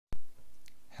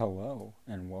Hello,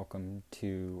 and welcome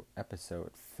to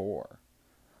episode 4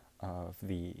 of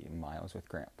the Miles with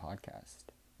Grant podcast.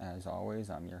 As always,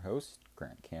 I'm your host,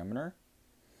 Grant Kaminer,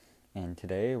 and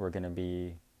today we're going to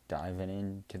be diving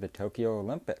into the Tokyo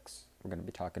Olympics. We're going to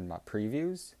be talking about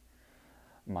previews,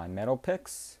 my medal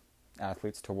picks,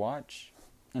 athletes to watch,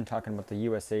 and talking about the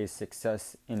USA's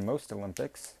success in most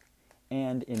Olympics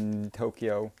and in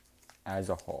Tokyo as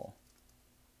a whole.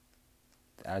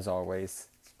 As always,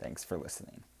 thanks for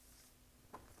listening.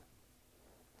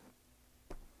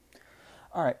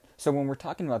 All right, so when we're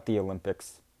talking about the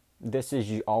Olympics, this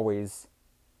is always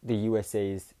the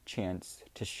USA's chance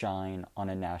to shine on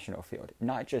a national field,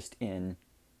 not just in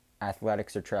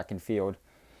athletics or track and field,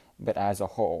 but as a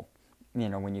whole. You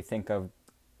know, when you think of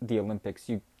the Olympics,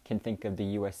 you can think of the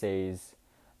USA's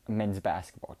men's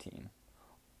basketball team,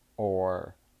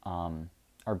 or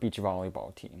our beach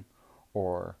volleyball team,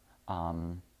 or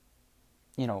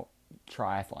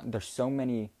triathlon. There's so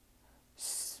many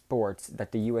sports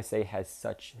that the USA has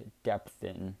such depth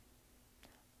in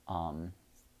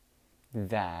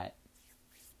that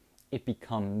it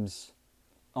becomes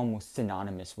almost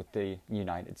synonymous with the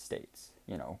United States.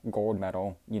 You know, gold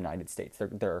medal, United States.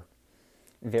 They're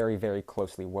very, very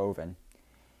closely woven.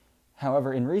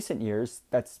 However, in recent years,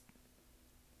 that's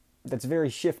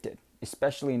very shifted,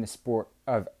 especially in the sport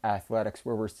of athletics,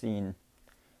 where we're seeing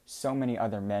so many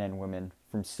other men and women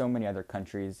from so many other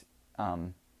countries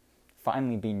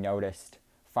finally being noticed,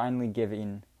 finally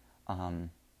giving,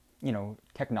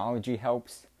 technology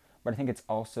helps, but I think it's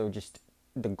also just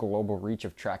the global reach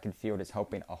of track and field is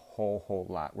helping a whole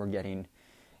lot. We're getting,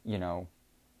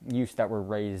 youth that were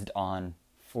raised on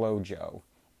FloJo,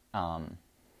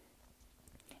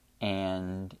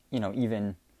 and,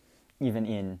 even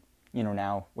in,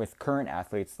 now with current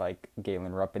athletes like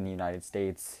Galen Rupp in the United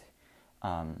States,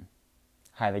 Haile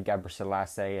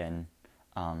Gebrselassie and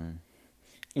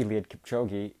Eliud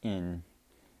Kipchoge in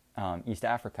East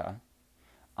Africa,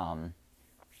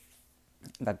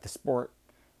 that the sport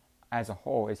as a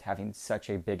whole is having such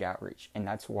a big outreach, and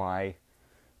that's why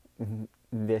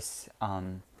this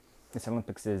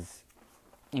Olympics is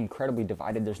incredibly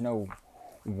divided. There's no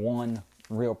one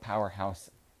real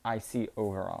powerhouse I see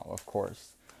overall. Of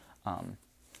course,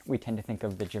 we tend to think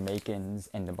of the Jamaicans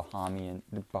and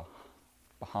the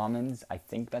Bahamans. I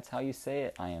think that's how you say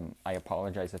it. I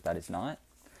apologize if that is not.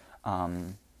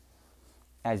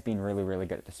 As being really, really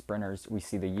good at the sprinters. We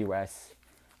see the U.S.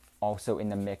 also in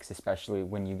the mix, especially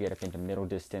when you get up into middle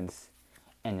distance,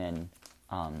 and then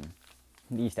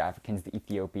the East Africans, the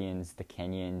Ethiopians, the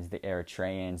Kenyans, the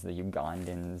Eritreans, the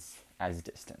Ugandans as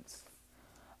distance.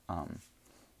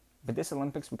 But this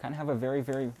Olympics, we kind of have a very,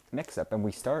 very mix-up, and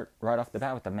we start right off the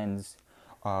bat with the men's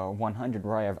 100,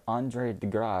 where I have Andre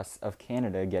DeGrasse of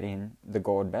Canada getting the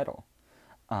gold medal.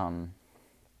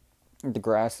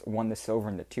 DeGrasse won the silver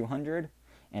in the 200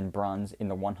 and bronze in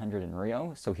the 100 in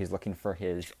Rio, so he's looking for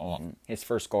his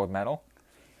first gold medal.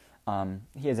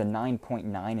 He has a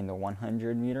 9.9 in the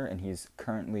 100 meter, and he's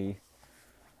currently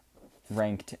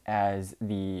ranked as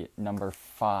the number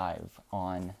 5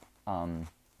 on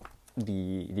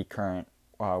the current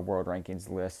world rankings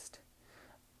list.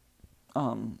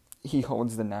 He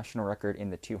holds the national record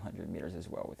in the 200 meters as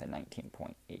well with a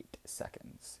 19.8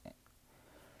 seconds.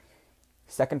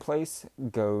 Second place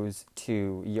goes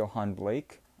to Yohan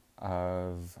Blake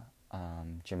of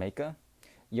Jamaica.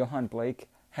 Yohan Blake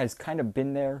has kind of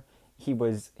been there.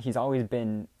 He's always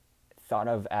been thought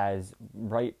of as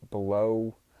right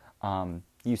below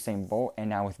Usain Bolt,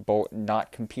 and now with Bolt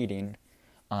not competing,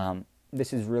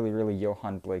 this is really, really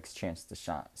Yohan Blake's chance to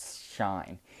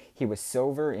shine. He was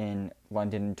silver in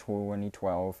London in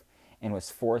 2012 and was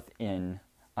fourth in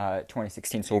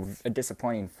 2016, so a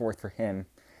disappointing fourth for him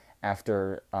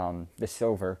after the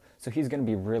silver. So he's going to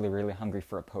be really, really hungry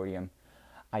for a podium.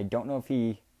 I don't know if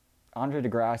Andre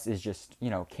DeGrasse is just,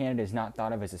 Canada is not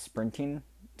thought of as a sprinting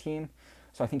team,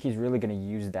 so I think he's really going to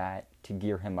use that to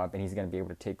gear him up, and he's going to be able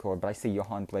to take hold. But I see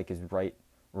Yohan Blake is right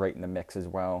in the mix as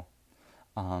well.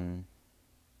 Yohan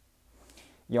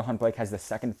Blake has the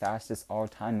second fastest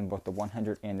all-time in both the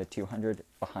 100 and the 200,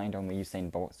 behind only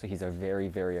Usain Bolt, so he's a very,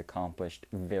 very accomplished,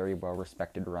 very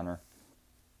well-respected runner.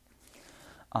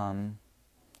 In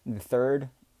third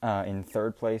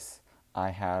place,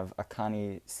 I have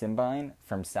Akani Simbine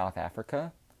from South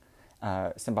Africa.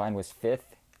 Simbine was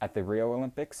 5th at the Rio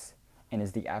Olympics and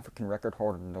is the African record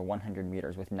holder in the 100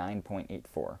 meters with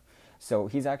 9.84. So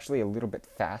he's actually a little bit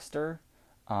faster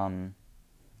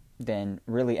than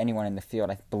really anyone in the field.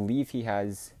 I believe he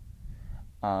has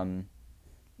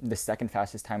the second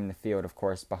fastest time in the field, of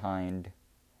course, behind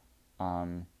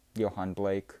Yohan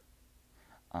Blake.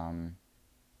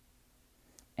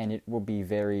 and it will be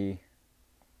very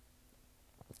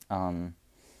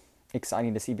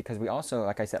exciting to see, because we also,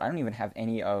 like I said, I don't even have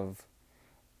any of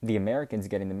the Americans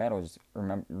getting the medals.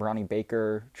 Remember, Ronnie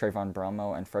Baker, Trayvon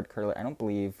Brummo, and Fred Kerley, I don't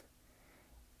believe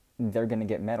they're going to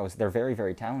get medals. They're very,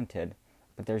 very talented,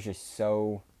 but there's just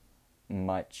so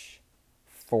much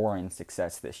foreign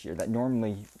success this year that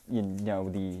normally,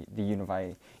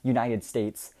 the United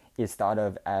States is thought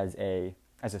of as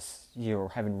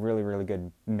having really, really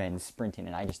good men's sprinting,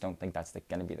 and I just don't think that's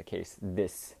going to be the case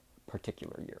this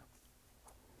particular year.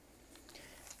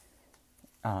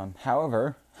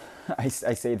 However, I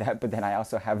say that, but then I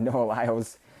also have Noah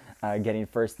Lyles getting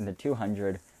first in the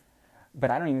 200. But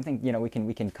I don't even think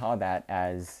we can call that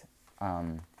as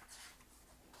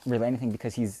really anything,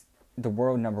 because he's the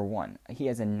world number one. He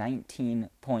has a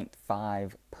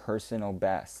 19.5 personal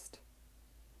best.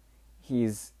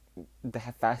 He's the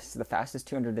fastest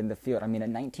 200 in the field. I mean, a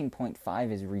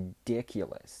 19.5 is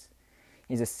ridiculous.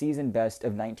 He's a season best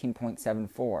of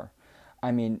 19.74.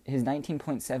 I mean, his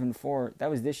 19.74, that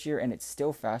was this year, and it's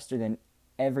still faster than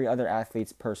every other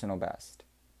athlete's personal best.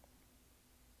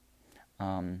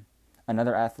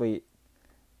 Another athlete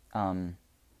that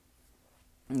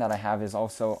I have is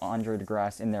also Andre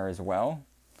DeGrasse in there as well.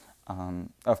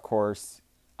 Of course,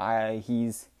 I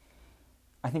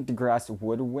think DeGrasse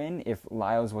would win if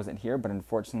Lyles wasn't here, but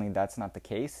unfortunately that's not the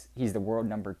case. He's the world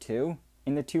number 2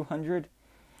 in the 200,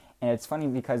 and it's funny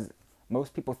because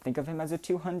most people think of him as a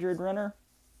 200 runner,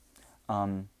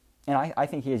 and I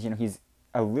think he is. He's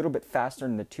a little bit faster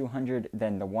in the 200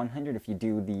 than the 100 if you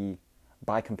do the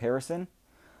by comparison.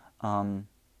 But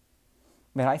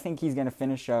I think he's going to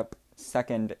finish up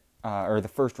second, or the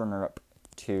first runner-up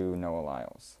to Noah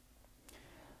Lyles.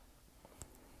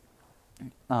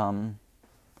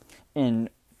 In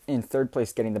third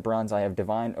place, getting the bronze, I have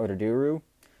Divine Odeduru.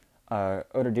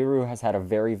 Odeduru has had a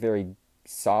very, very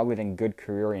solid and good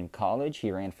career in college.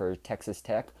 He ran for Texas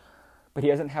Tech, but he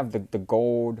doesn't have the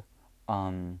gold,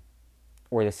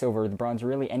 or the silver, the bronze,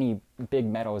 really any big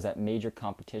medals at major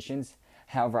competitions.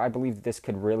 However, I believe this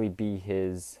could really be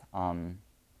his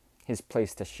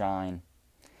place to shine.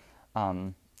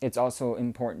 It's also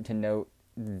important to note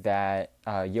that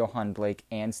Johan Blake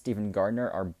and Stephen Gardner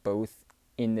are both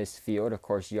in this field. Of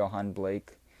course, Johan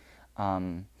Blake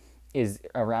is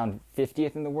around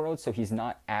 50th in the world, so he's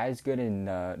not as good in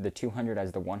the 200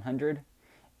 as the 100.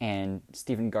 And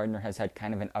Stephen Gardner has had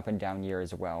kind of an up and down year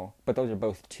as well. But those are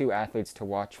both two athletes to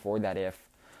watch for, that if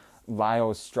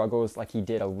Lyles struggles like he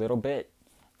did a little bit,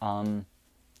 and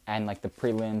like the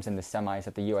prelims and the semis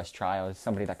at the U.S. trials,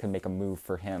 somebody that could make a move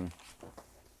for him.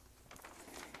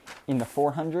 In the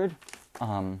 400,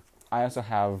 I also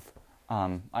have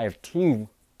I have two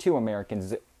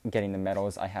Americans getting the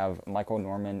medals. I have Michael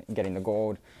Norman getting the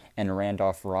gold and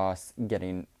Randolph Ross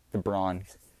getting the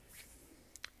bronze.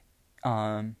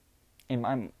 In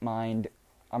my mind,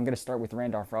 I'm going to start with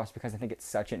Randolph Ross because I think it's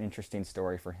such an interesting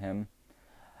story for him.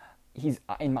 He's,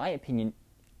 in my opinion,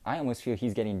 I almost feel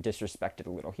he's getting disrespected a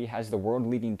little. He has the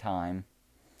world-leading time.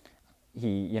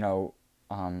 He,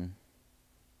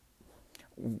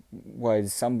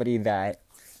 was somebody that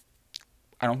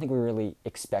I don't think we really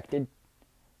expected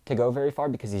to go very far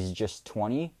because he's just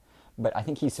 20. But I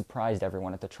think he surprised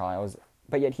everyone at the trials.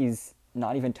 But yet he's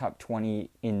not even top 20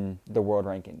 in the world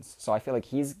rankings. So I feel like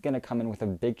he's going to come in with a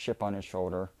big chip on his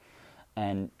shoulder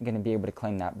and going to be able to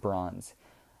claim that bronze.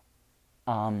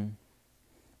 Of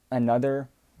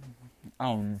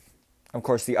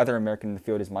course, the other American in the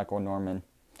field is Michael Norman.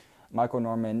 Michael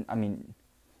Norman, I mean,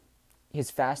 his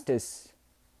fastest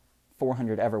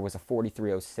 400 ever was a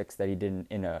 43.06 that he did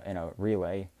in a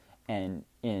relay, and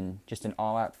in just an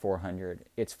all-out 400,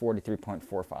 it's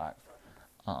 43.45.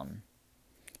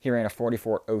 He ran a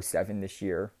 44.07 this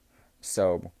year,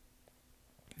 so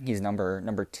he's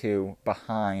number 2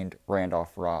 behind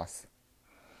Randolph Ross.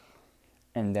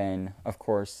 And then, of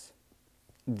course,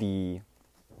 the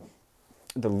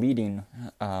leading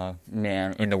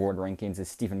man in the world rankings is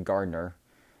Stephen Gardner,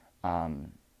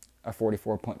 a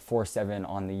 44.47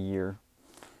 on the year.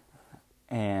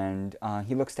 And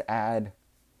he looks to add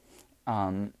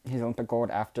his Olympic gold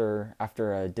after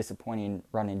a disappointing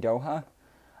run in Doha.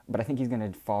 But I think he's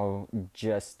going to fall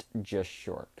just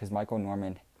short because Michael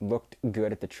Norman looked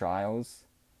good at the trials.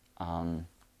 And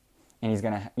he's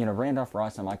going to, Randolph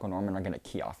Ross and Michael Norman are going to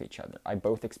key off each other. I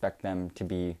both expect them to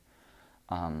be,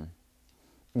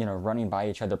 running by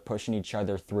each other, pushing each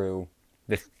other through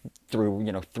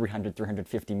 300,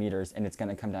 350 meters, and it's going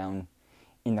to come down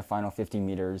in the final 50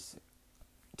 meters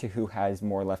to who has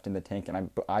more left in the tank, and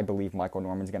I believe Michael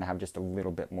Norman's going to have just a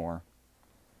little bit more.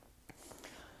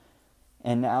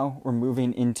 And now we're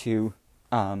moving into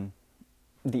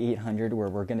the 800 where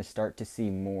we're going to start to see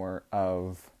more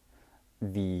of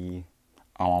the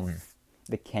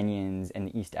the Kenyans and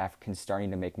the East Africans starting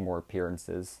to make more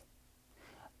appearances.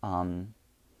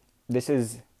 This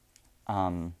is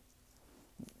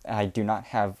I do not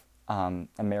have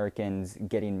Americans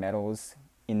getting medals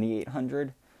in the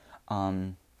 800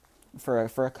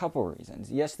 for a couple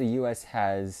reasons. Yes, the U.S.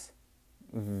 has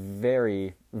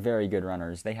very, very good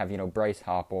runners. They have, Bryce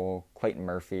Hoppel, Clayton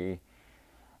Murphy,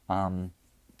 and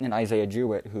Isaiah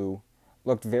Jewett, who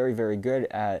looked very, very good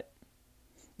at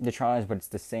the trials, but it's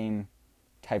the same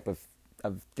type of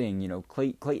thing.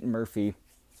 Clayton Murphy,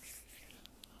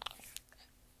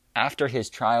 after his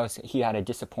trials, he had a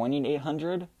disappointing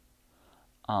 800,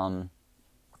 and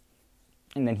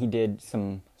then he did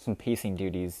some pacing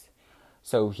duties.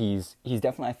 So he's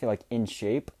definitely, I feel like, in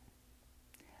shape.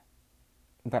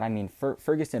 But I mean,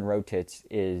 Ferguson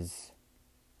Rotich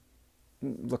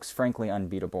looks frankly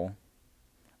unbeatable.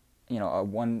 A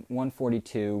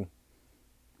 142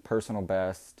 personal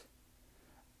best.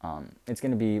 It's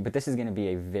going to be, but this is going to be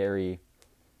a very,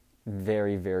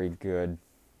 very, very good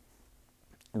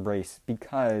race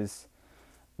because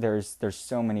there's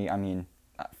so many. I mean,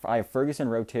 I have Ferguson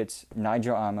Rotich,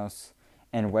 Nigel Amos,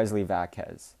 and Wesley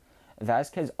Vasquez.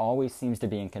 Vasquez always seems to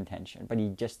be in contention, but he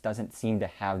just doesn't seem to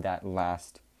have that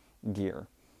last gear.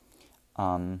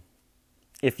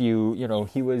 He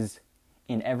was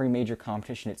in every major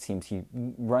competition, it seems. He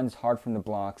runs hard from the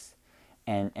blocks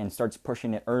and starts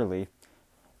pushing it early,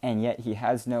 and yet he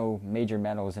has no major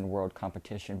medals in world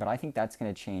competition. But I think that's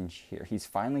going to change here. He's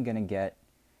finally going to get...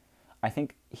 I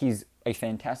think he's a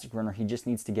fantastic runner. He just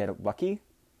needs to get lucky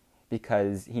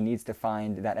because he needs to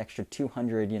find that extra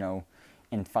 200,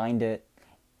 and find it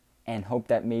and hope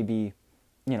that maybe,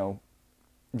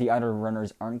 the other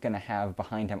runners aren't going to have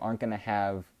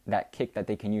that kick that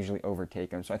they can usually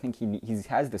overtake him. So I think he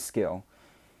has the skill.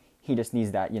 He just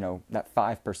needs that, that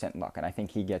 5% luck, and I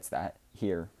think he gets that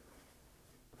here.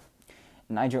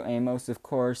 Nigel Amos, of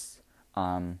course,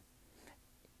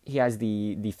 he has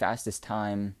the fastest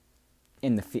time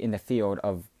in the field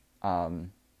of a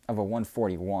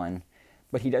 141.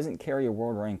 But he doesn't carry a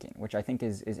world ranking, which I think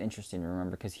is interesting to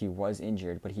remember because he was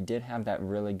injured. But he did have that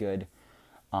really good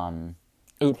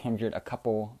 800 a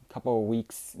couple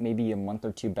weeks, maybe a month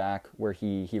or two back, where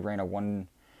he ran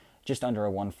just under a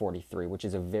 143, which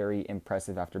is a very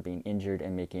impressive after being injured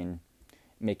and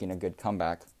making a good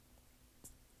comeback.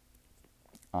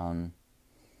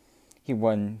 He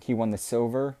won the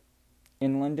silver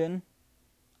in London.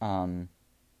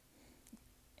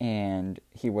 And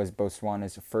he was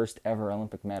Botswana's first ever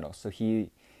Olympic medal. So he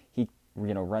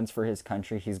runs for his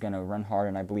country. He's going to run hard,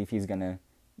 and I believe he's going to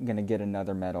get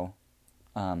another medal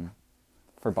for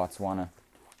Botswana.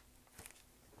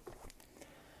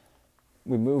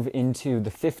 We move into the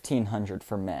 1500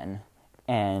 for men,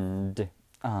 and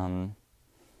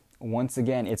once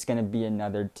again, it's going to be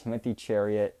another Timothy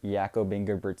Cheruiyot, Jakob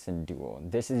Ingebrigtsen duel.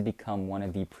 This has become one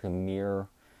of the premier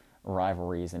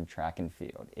rivalries in track and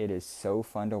field. It is so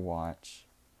fun to watch.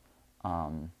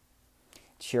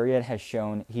 Cheruiyot has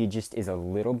shown he just is a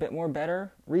little bit more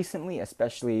better recently,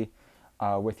 especially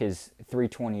with his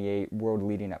 328 world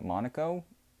leading at Monaco.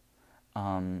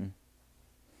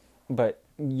 But,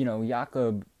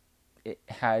 Jakob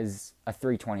has a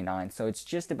 329, so it's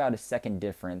just about a second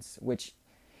difference, which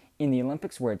in the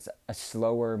Olympics where it's a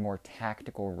slower, more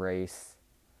tactical race,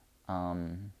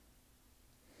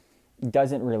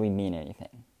 doesn't really mean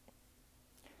anything.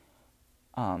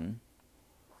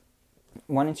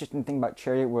 One interesting thing about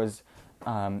Cheruiyot was,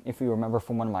 if you remember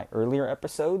from one of my earlier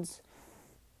episodes,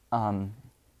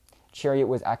 Cheruiyot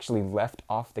was actually left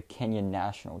off the Kenyan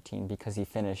national team because he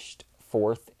finished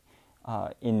fourth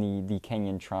in the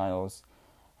Kenyan trials.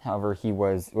 However, he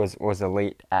was a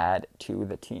late add to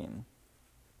the team.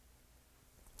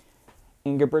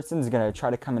 Ingebrigtsen's going to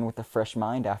try to come in with a fresh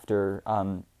mind after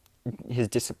his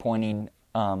disappointing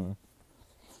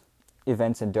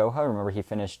events in Doha. Remember, he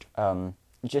finished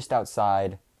just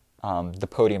outside the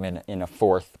podium in a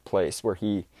fourth place, where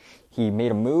he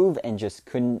made a move and just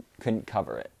couldn't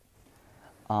cover it.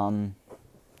 And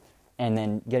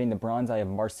then getting the bronze, I have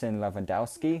Marcin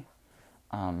Lewandowski.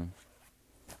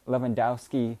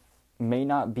 Lewandowski may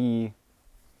not be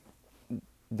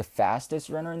the fastest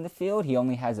runner in the field. He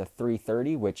only has a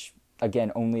 3:30, which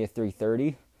again, only a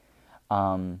 3:30.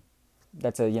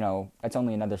 That's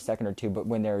only another second or two, but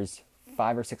when there's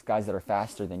 5 or 6 guys that are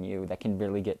faster than you, that can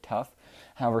really get tough.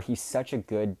 However, he's such a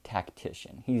good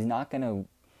tactician. He's not going to,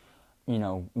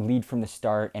 lead from the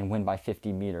start and win by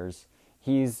 50 meters.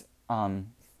 He's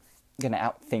going to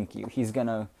outthink you. He's going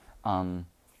to,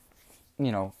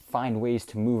 find ways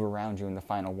to move around you in the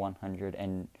final 100.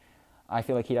 And I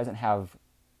feel like he doesn't have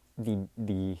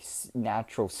the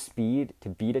natural speed to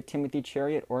beat a Timothy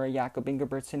Chariot or a Jakob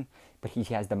Ingebrigtsen, but he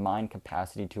has the mind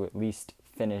capacity to at least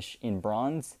finish in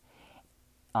bronze.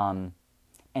 And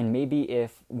maybe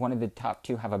if one of the top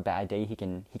two have a bad day, he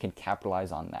can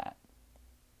capitalize on that.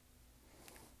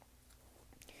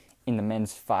 In the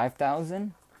men's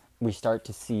 5,000, we start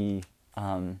to see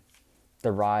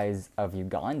the rise of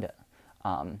Uganda,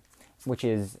 which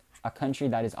is a country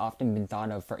that has often been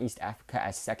thought of for East Africa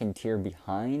as second tier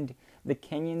behind the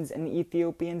Kenyans and the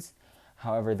Ethiopians.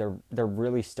 However, they're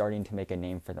really starting to make a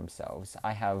name for themselves.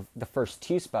 I have the first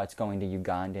two spots going to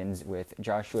Ugandans, with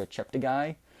Joshua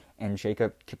Cheptegei and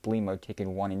Jacob Kiplimo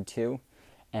taking 1 and 2,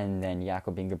 and then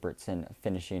Jakob Ingebrigtsen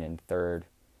finishing in third.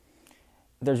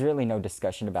 There's really no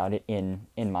discussion about it in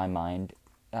my mind.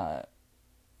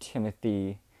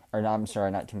 Joshua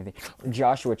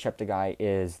Cheptegei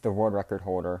is the world record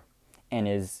holder and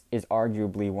is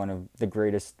arguably one of the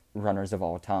greatest runners of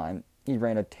all time. He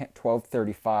ran a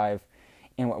 12:35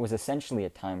 in what was essentially a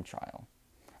time trial,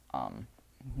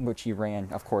 which he ran,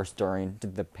 of course, during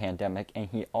the pandemic. And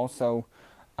he also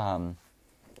won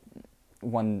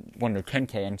the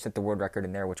 10K and set the world record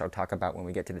in there, which I'll talk about when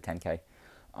we get to the 10K.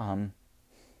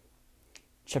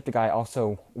 Cheptegei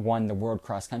also won the World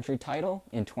Cross Country title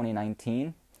in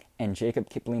 2019, and Jacob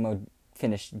Kiplimo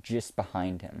finished just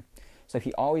behind him. So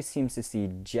he always seems to see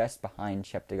just behind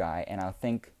Cheptegei, and I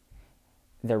think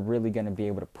they're really going to be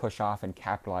able to push off and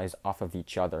capitalize off of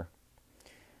each other.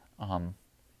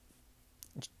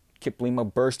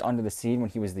 Kiplimo burst onto the scene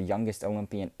when he was the youngest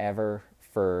Olympian ever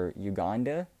for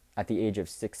Uganda at the age of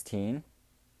 16,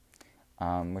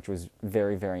 which was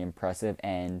very, very impressive.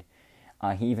 And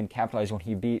he even capitalized when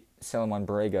he beat Solomon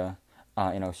Barega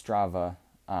in Ostrava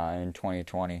in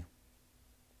 2020,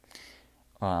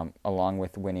 along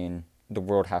with winning the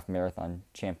World Half Marathon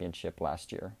Championship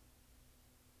last year.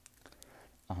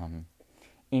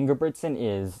 Ingebrigtsen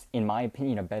is, in my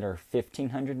opinion, a better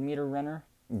 1,500-meter runner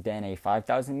than a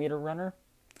 5,000-meter runner.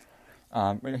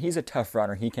 He's a tough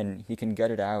runner. He can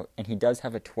gut it out, and he does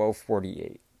have a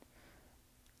 12:48.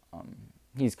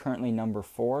 He's currently number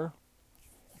 4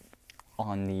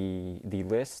 on the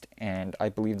list, and I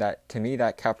believe that, to me,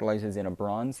 that capitalizes in a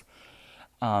bronze.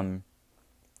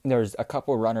 There's a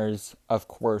couple runners, of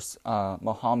course,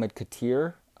 Mohamed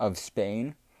Katir of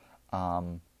Spain,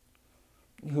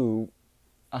 who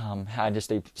had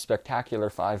just a spectacular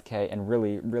 5K and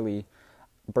really, really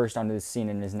burst onto the scene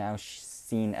and is now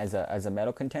seen as a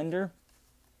medal contender.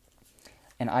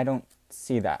 And I don't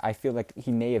see that. I feel like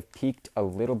he may have peaked a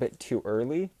little bit too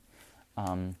early.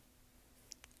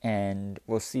 And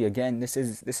we'll see. Again, this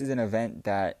is an event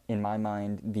that, in my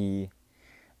mind, the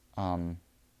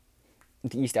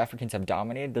East Africans have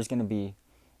dominated. There's going to be,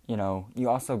 you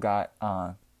also got,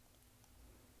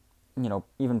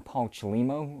 even Paul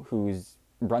Chelimo, who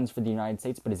runs for the United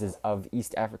States but is of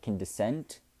East African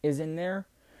descent, is in there.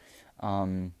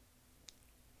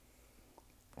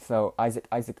 So Isaac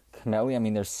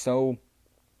Kameli, there's so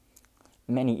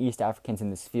many East Africans in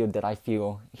this field that I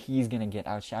feel he's going to get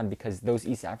outshot, because those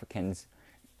East Africans,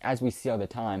 as we see all the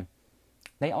time,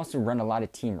 they also run a lot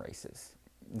of team races.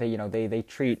 They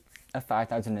treat a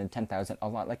 5,000 and a 10,000 a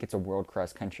lot like it's a world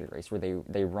cross country race, where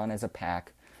they run as a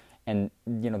pack, and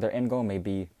their end goal may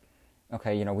be,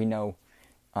 okay, we know,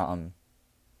 for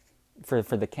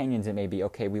the Kenyans it may be,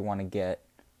 okay, we want to get,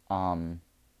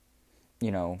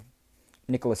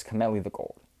 Nicholas Kameli the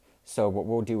gold. So what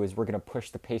we'll do is we're going to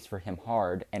push the pace for him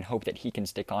hard and hope that he can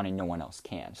stick on and no one else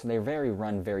can. So they're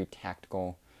very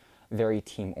tactical, very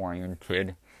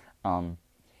team-oriented,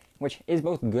 which is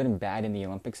both good and bad in the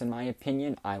Olympics, in my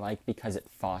opinion. I like, because it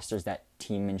fosters that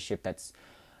teammanship, that's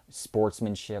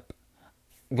sportsmanship.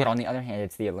 But on the other hand,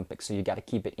 it's the Olympics, so you got to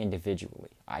keep it individually.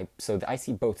 So I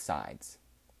see both sides.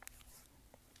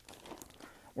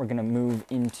 We're going to move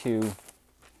into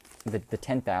the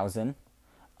 10,000.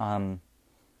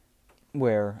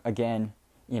 Where, again,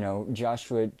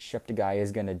 Joshua Cheptegei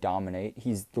is going to dominate.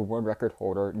 He's the world record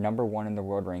holder, number 1 in the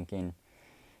world ranking.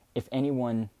 If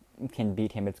anyone can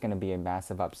beat him, it's going to be a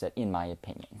massive upset, in my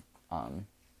opinion.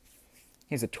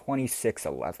 He's a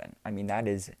 26:11. That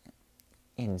is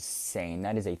insane.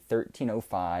 That is a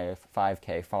 13:05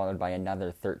 5K followed by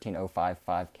another 13:05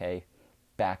 5K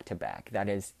back-to-back. That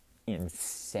is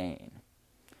insane.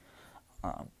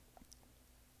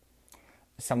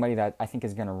 Somebody that I think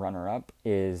is going to runner up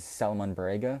is Solomon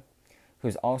Barega,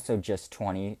 who's also just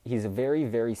 20. He's a very,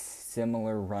 very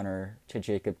similar runner to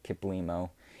Jacob Kiplimo.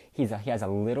 He has a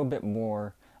little bit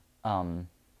more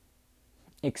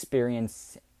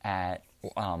experience at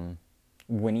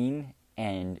winning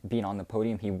and being on the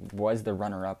podium. He was the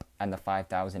runner-up at the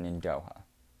 5,000 in Doha.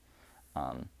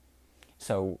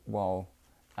 So while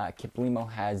Kiplimo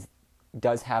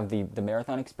does have the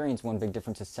marathon experience, one big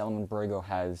difference is Salomon Borrego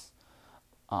has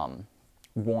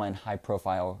won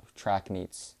high-profile track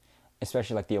meets,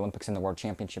 especially like the Olympics and the World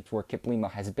Championships, where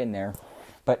Kiplimo has been there,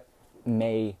 but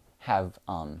may have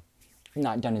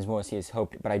not done as well as he has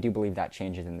hoped. But I do believe that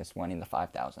changes in this one in the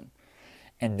 5,000,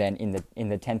 and then in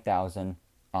the 10,000,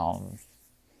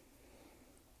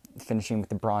 finishing with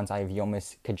the bronze, I have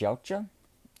Yomis Kajelcha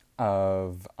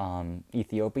of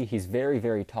Ethiopia. He's very,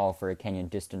 very tall for a Kenyan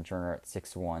distance runner at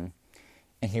 6'1",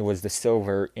 and he was the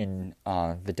silver in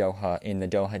the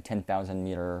Doha 10,000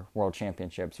 meter World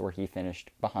Championships, where he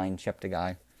finished behind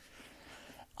Cheptegei.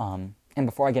 And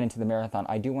before I get into the marathon,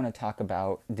 I do want to talk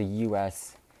about the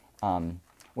U.S.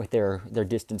 With their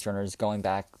distance runners going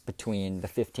back between the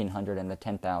 1,500 and the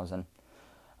 10,000.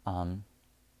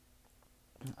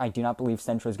 I do not believe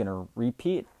Centro is going to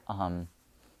repeat.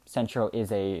 Centro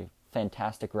is a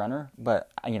fantastic runner,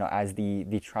 but as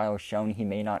the trial shown, he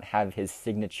may not have his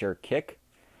signature kick.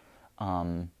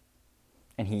 And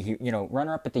he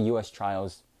runner up at the U.S.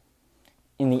 trials.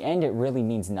 In the end, it really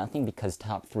means nothing because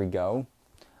top three go,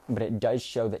 but it does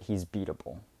show that he's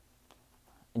beatable.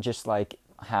 Just like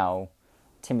how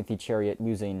Timothy Chariot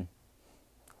losing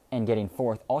and getting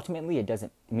fourth, ultimately it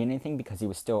doesn't mean anything because he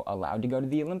was still allowed to go to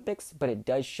the Olympics, but it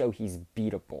does show he's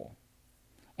beatable,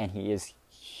 and he is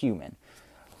human.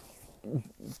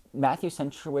 Matthew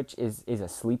Centrowicz is a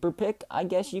sleeper pick, I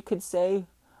guess you could say,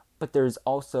 but there's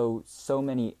also so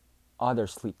many other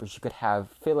sleepers. You could have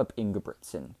Philip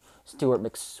Ingebrigtsen, Stuart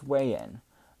McSwain,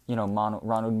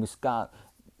 Ronald Muscala,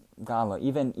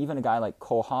 even a guy like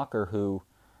Cole Hawker, who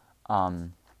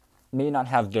may not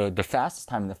have the fastest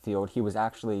time in the field. He was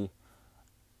actually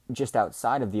just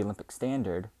outside of the Olympic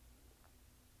standard.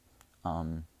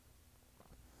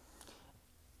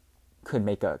 Could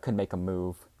make a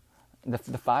move. The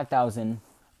 5,000,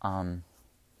 and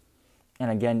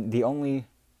again, the only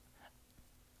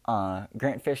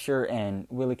Grant Fisher and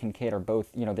Willie Kincaid are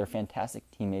both, they're fantastic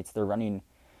teammates. They're running,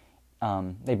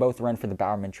 they both run for the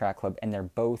Bowerman Track Club, and they're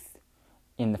both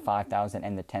in the 5,000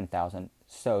 and the 10,000.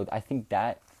 So I think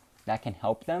that can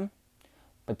help them.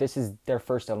 But this is their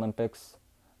first Olympics.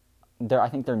 I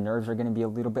think their nerves are going to be a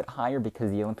little bit higher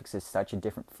because the Olympics is such a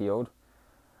different field.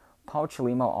 Paul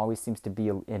Chelimo always seems to be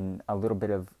in a little bit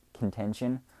of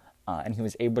contention, and he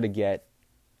was able to get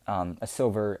a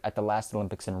silver at the last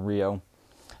Olympics in Rio.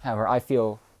 However, I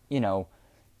feel, Jakob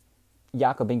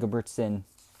Ingebrigtsen,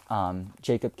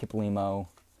 Jacob Kiplimo,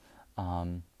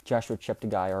 Joshua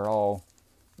Cheptegei are all,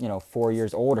 4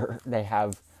 years older. They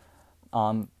have,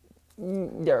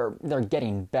 they're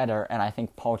getting better, and I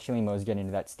think Paul Chelimo is getting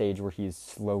to that stage where he's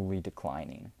slowly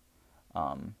declining.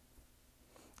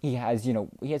 He has a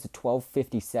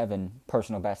 12:57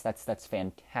 personal best. That's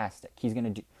fantastic. He's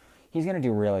gonna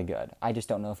do really good. I just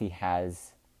don't know if he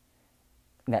has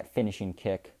that finishing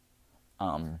kick,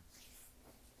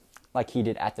 like he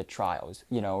did at the trials.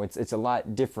 It's a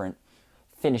lot different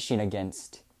finishing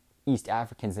against East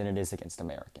Africans than it is against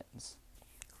Americans.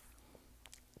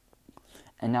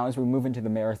 And now as we move into the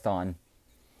marathon,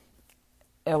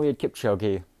 Eliud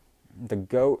Kipchoge, the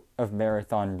GOAT of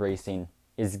marathon racing,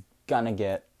 is gonna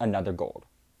get another gold.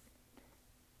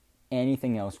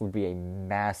 Anything else would be a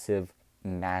massive,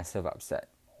 massive upset.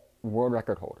 World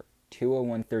record holder,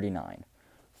 2:01:39.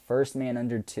 First man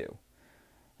under 2.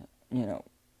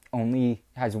 Only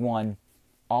has won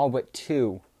all but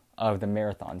 2 of the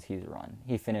marathons he's run.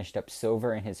 He finished up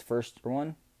silver in his first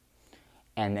one,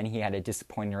 and then he had a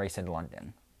disappointing race in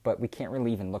London. But we can't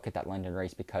really even look at that London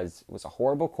race because it was a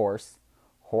horrible course,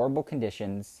 horrible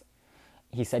conditions.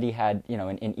 He said he had,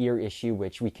 an ear issue,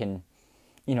 which we can,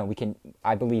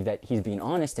 I believe that he's being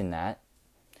honest in that.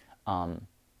 And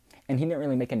he didn't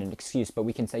really make it an excuse, but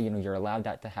we can say, you're allowed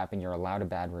that to happen. You're allowed a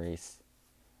bad race.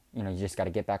 You just got to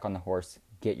get back on the horse,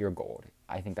 get your gold.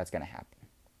 I think that's going to happen.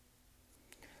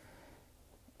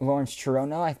 Lawrence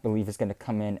Chirono, I believe, is going to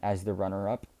come in as the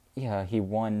runner-up. Yeah, he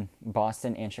won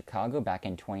Boston and Chicago back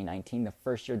in 2019. The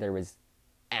first year there was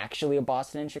actually a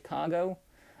Boston and Chicago,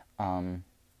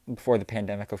 before the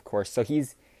pandemic, of course. So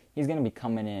he's going to be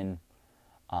coming in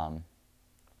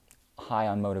high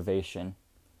on motivation,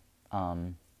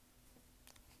 and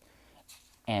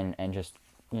just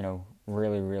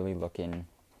really, really looking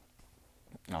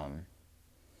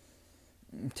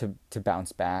to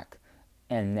bounce back.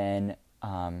 And then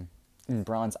in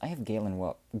bronze, I have Galen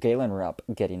Rupp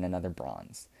getting another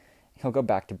bronze. He'll go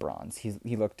back to bronze.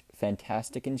 He looked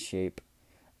fantastic in shape,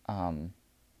 and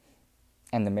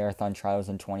the marathon trials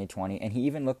in 2020, and he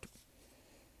even looked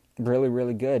really,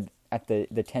 really good at the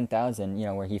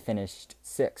 10,000, where he finished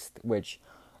sixth, which,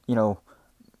 you know,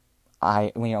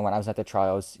 when I was at the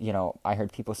trials, I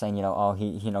heard people saying, oh,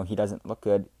 he doesn't look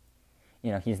good.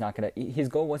 He's not going to, his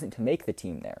goal wasn't to make the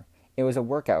team there. It was a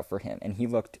workout for him, and he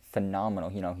looked phenomenal.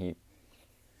 He,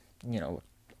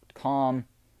 calm,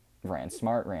 ran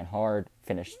smart, ran hard,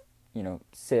 finished,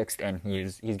 sixth, and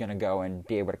he's going to go and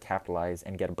be able to capitalize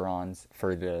and get a bronze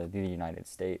for the United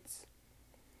States.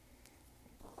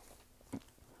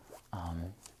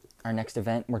 Our next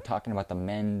event, we're talking about the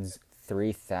men's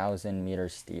 3,000 meter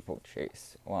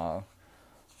steeplechase. Wow,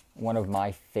 one of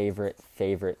my favorite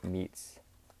meets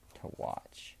to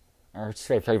watch, or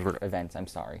say favorite events. I'm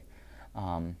sorry.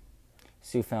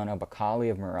 Soufiane El Bakkali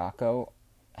of Morocco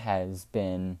has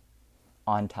been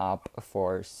on top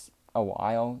for a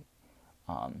while.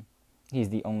 He's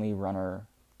the only runner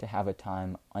to have a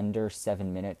time under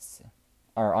 7 minutes,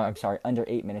 or I'm sorry, under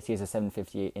 8 minutes. He has a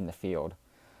 7:58 in the field.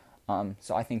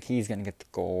 So I think he's going to get the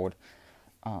gold.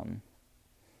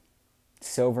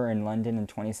 Silver in London in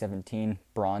 2017,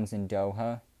 bronze in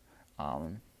Doha.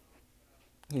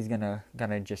 He's gonna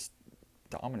just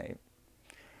dominate.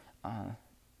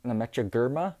 Lemaitre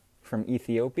Girma from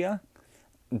Ethiopia,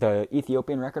 the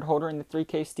Ethiopian record holder in the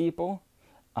 3K steeple,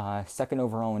 second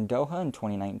overall in Doha in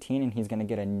 2019, and he's gonna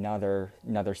get another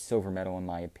silver medal in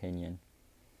my opinion.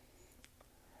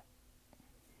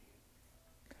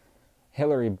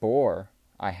 Hilary Bohr,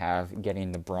 I have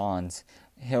getting the bronze.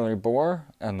 Hilary Bohr,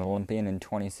 an Olympian in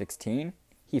 2016,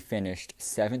 he finished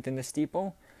 7th in the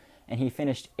steeple, and he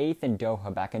finished 8th in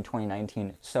Doha back in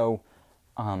 2019. So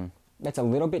that's a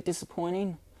little bit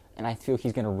disappointing, and I feel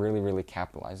he's going to really, really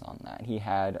capitalize on that. He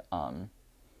had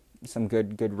some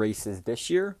good races this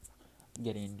year,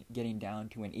 getting down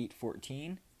to an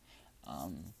 8:14,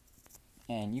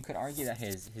 and you could argue that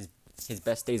his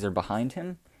best days are behind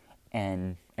him.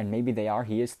 And maybe they are.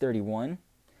 He is 31,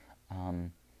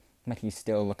 but he's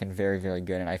still looking very, very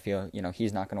good. And I feel,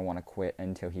 he's not going to want to quit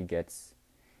until he gets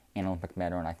an Olympic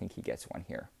medal, and I think he gets one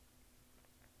here.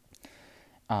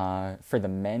 For the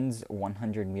men's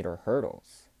 100-meter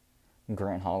hurdles,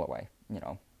 Grant Holloway,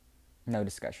 no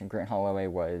discussion. Grant Holloway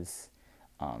was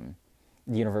the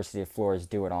University of Florida's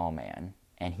do-it-all man,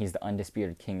 and he's the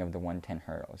undisputed king of the 110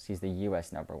 hurdles. He's the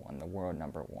U.S. number one, the world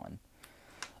number one.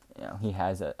 He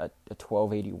has a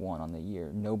 1281 on the year.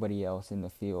 Nobody else in the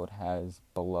field has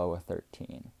below a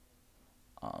 13.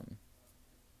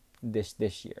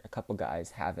 This year, a couple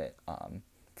guys have it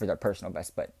for their personal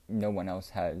best, but no one else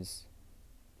has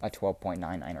a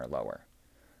 12.99 or lower.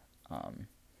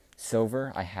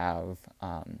 Silver, I have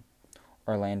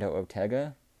Orlando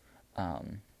Ortega,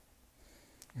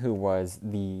 who was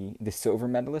the silver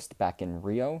medalist back in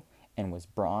Rio, and was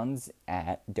bronze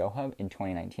at Doha in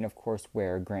 2019, of course,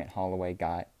 where Grant Holloway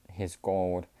got his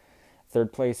gold.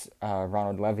 Third place,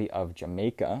 Ronald Levy of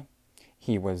Jamaica.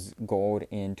 He was gold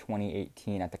in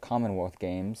 2018 at the Commonwealth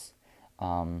Games,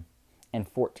 and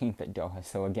 14th at Doha.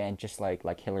 So again, just like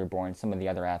Hilary Bohr and some of the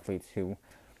other athletes who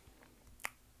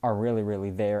are really,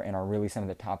 really there and are really some of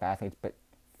the top athletes, but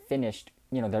finished,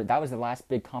 that was the last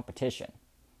big competition.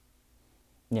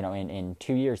 In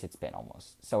 2 years it's been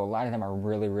almost. So a lot of them are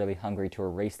really, really hungry to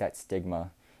erase that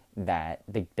stigma that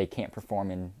they can't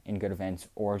perform in good events,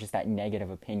 or just that negative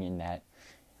opinion that,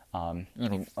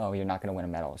 you're not going to win a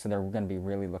medal. So they're going to be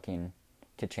really looking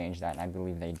to change that, and I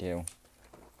believe they do.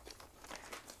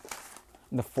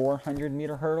 The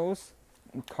 400-meter hurdles,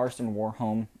 Karsten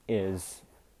Warholm is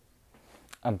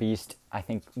a beast. I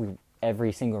think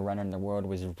every single runner in the world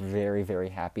was very, very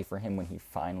happy for him when he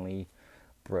finally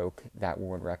broke that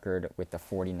world record with the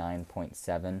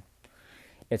 49.7.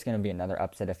 It's going to be another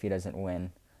upset if he doesn't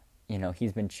win.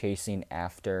 He's been chasing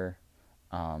after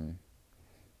that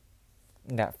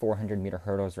 400-meter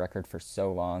hurdles record for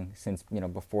so long, since,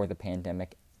 before the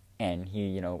pandemic, and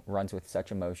he, runs with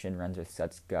such emotion, runs with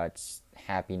such guts,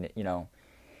 happiness,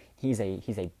 he's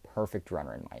a perfect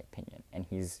runner in my opinion, and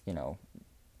he's,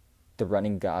 the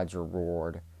running gods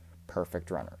reward perfect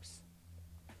runners.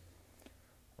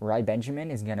 Rai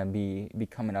Benjamin is going to be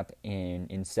coming up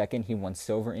in second. He won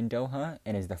silver in Doha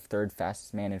and is the third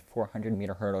fastest man in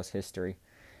 400-meter hurdles history.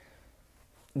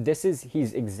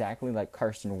 He's exactly like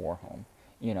Karsten Warholm.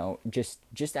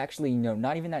 Just actually,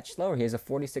 not even that slower. He has a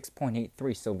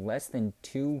 46.83, so less than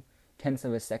 0.2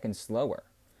 of a second slower.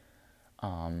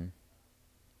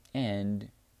 And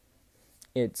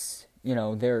it's,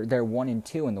 they're 1 and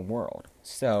 2 in the world.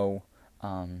 So,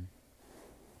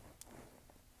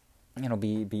 it'll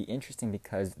be interesting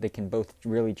because they can both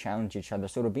really challenge each other.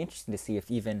 So it'll be interesting to see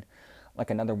if even like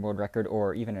another world record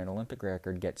or even an Olympic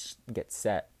record gets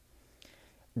set.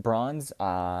 Bronze,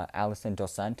 Alisson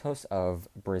dos Santos of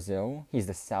Brazil. He's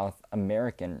the South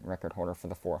American record holder for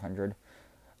the 400.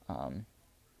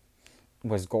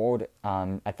 Was gold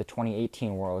at the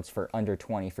 2018 Worlds for under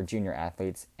 20 for junior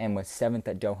athletes, and was 7th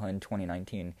at Doha in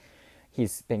 2019.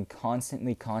 He's been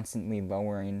constantly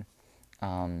lowering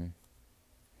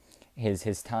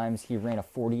his times. He ran a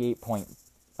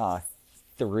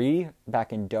 48.3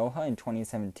 back in Doha in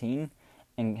 2017,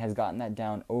 and has gotten that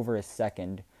down over a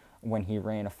second when he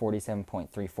ran a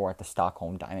 47.34 at the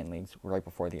Stockholm Diamond Leagues right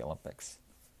before the Olympics.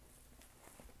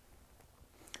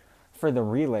 For the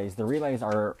relays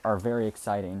are very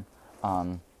exciting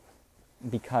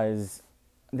because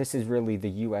this is really the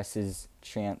U.S.'s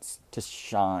chance to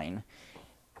shine.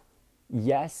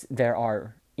 Yes, there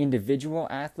are individual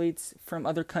athletes from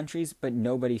other countries, but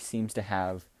nobody seems to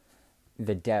have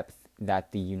the depth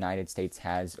that the United States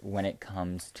has when it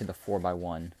comes to the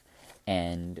 4x1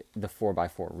 and the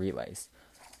 4x4 relays.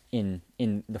 In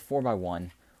the 4x1,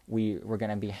 we're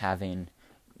going to be having,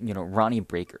 Ronnie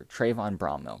Breaker, Trayvon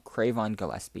Bromwell, Cravon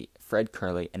Gillespie, Fred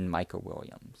Kerley, and Micah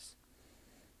Williams.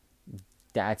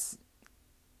 That's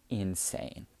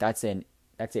insane. That's a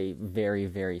very,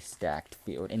 very stacked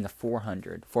field. In the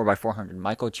 4x400,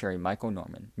 Michael Cherry, Michael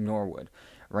Norman, Norwood,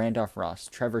 Randolph Ross,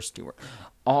 Trevor Stewart.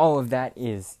 All of that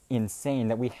is insane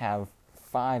that we have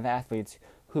 5 athletes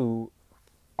who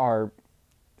are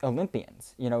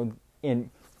Olympians. In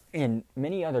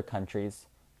many other countries,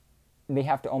 they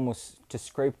have to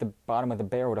scrape the bottom of the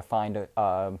barrel to find a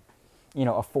 4th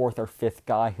or 5th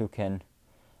guy who can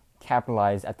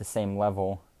capitalize at the same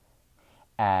level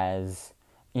as,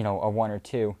 a 1 or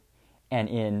 2. And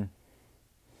in,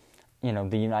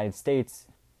 the United States,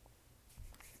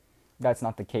 that's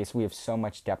not the case. We have so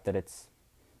much depth that it's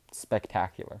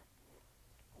spectacular.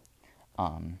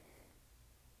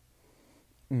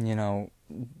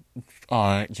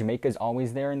 Jamaica's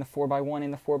always there in the 4x1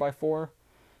 and the 4x4.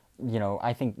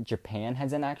 I think Japan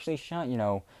hasn't actually shot.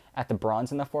 At the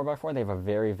bronze in the 4x4, they have a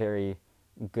very, very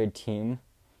good team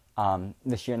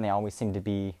this year, and they always seem to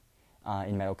be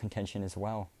in medal contention as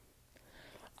well.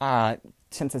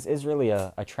 Since this is really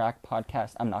a track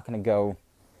podcast, I'm not going to go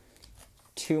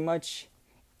too much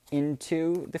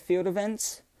into the field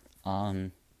events, but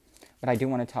I do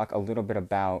want to talk a little bit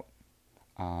about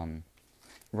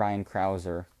Ryan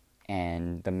Crouser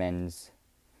and the men's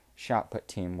shot put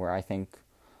team, where I think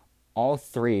all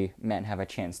 3 men have a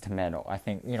chance to medal. I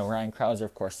think, Ryan Crouser,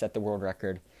 of course, set the world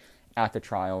record at the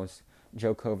trials.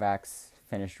 Joe Kovacs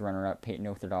finished runner-up. Peyton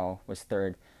Otherdahl was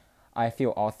 3rd. I feel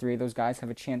all 3 of those guys have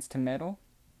a chance to medal.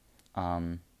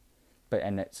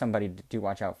 But somebody to do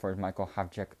watch out for is Michael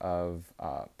Havcik of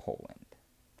Poland.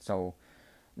 So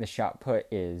the shot put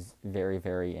is very,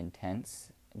 very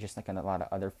intense, just like in a lot of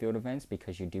other field events,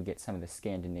 because you do get some of the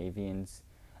Scandinavians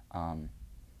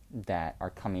that are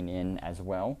coming in as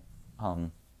well.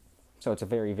 So it's a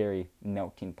very, very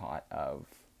melting pot of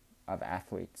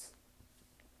athletes.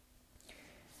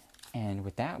 And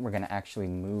with that, we're going to actually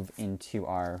move into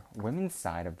our women's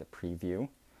side of the preview.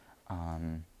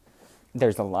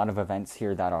 There's a lot of events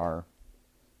here that are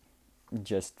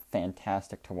just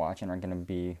fantastic to watch and are going to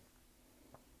be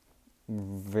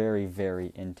very,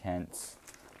 very intense.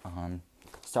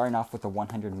 Starting off with the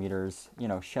 100 meters,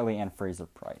 Shelly Ann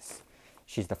Fraser-Pryce.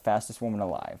 She's the fastest woman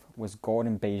alive. Was gold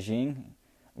in Beijing,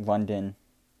 London,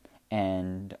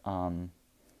 and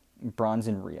bronze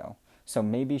in Rio. So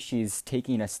maybe she's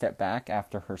taking a step back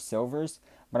after her silvers,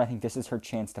 but I think this is her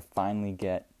chance to finally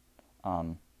get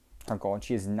her gold.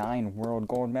 She has 9 world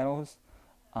gold medals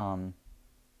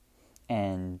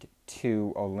and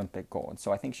 2 Olympic gold.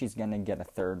 So I think she's going to get a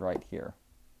 3rd right here.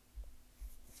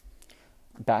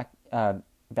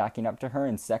 Backing up to her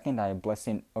in 2nd, I have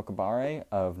Blessing Okabare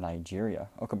of Nigeria.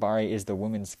 Okabare is the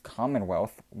women's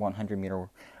Commonwealth 100-meter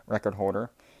record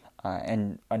holder.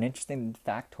 And an interesting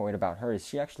factoid about her is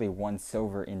she actually won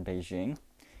silver in Beijing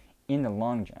in the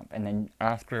long jump. And then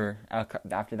after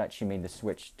that, she made the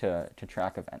switch to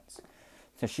track events.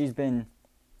 So she's been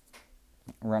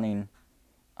running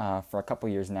for a couple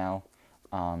years now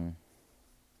and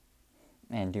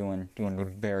doing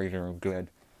very, very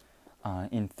good.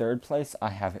 In 3rd place,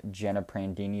 I have Jenna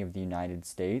Prandini of the United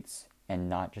States, and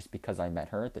not just because I met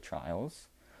her at the trials.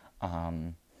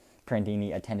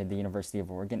 Prandini attended the University of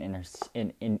Oregon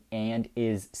and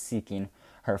is seeking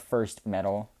her first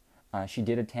medal. She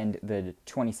did attend the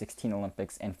 2016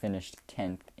 Olympics and finished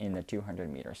 10th in the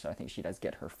 200 meters, so I think she does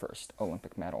get her first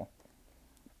Olympic medal.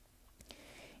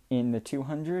 In the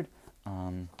 200,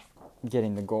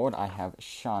 getting the gold, I have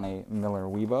Shaunae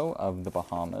Miller-Uibo of the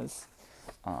Bahamas.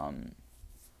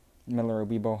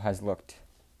 Miller-Uibo has looked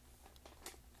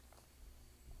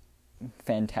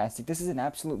fantastic. This is an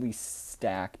absolutely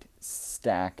stacked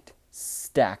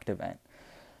event.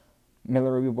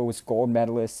 Miller-Uibo was gold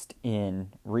medalist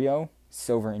in Rio,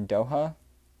 silver in Doha,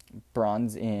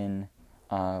 bronze in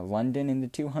London in the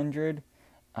 200,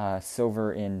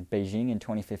 silver in Beijing in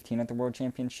 2015 at the World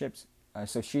Championships.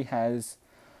 So she has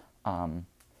a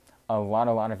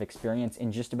lot of experience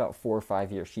in just about 4 or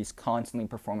 5 years. She's constantly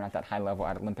performing at that high level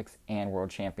at Olympics and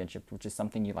World Championships, which is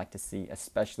something you like to see,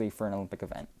 especially for an Olympic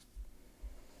event.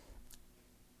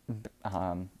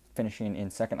 Finishing in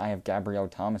second, I have Gabrielle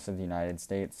Thomas of the United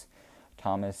States.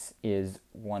 Thomas is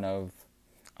one of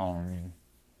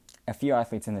a few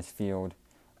athletes in this field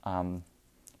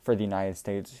for the United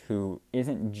States who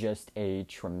isn't just a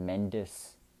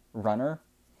tremendous runner.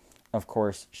 Of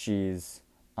course, she's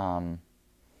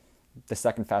the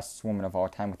second fastest woman of all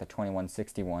time with a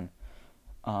 21:61.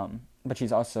 But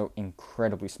she's also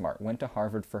incredibly smart. Went to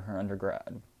Harvard for her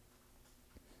undergrad.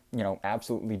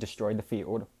 Absolutely destroyed the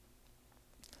field.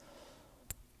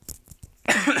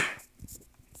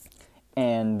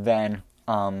 And then,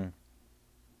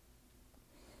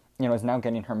 is now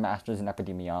getting her master's in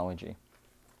epidemiology.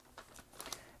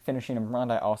 Finishing in bronze,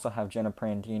 I also have Jenna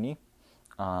Prandini.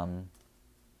 I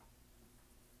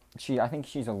think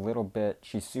she's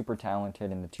super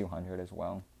talented in the 200 as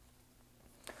well.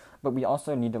 But we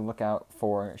also need to look out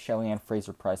for Shelly-Ann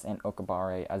Fraser-Pryce and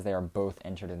Okabare, as they are both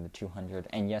entered in the 200.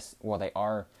 And yes, while they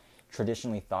are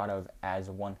traditionally thought of as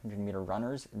 100-meter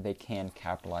runners, they can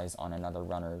capitalize on another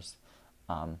runner's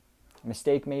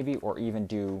mistake maybe, or even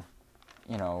do,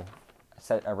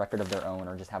 set a record of their own,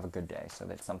 or just have a good day. So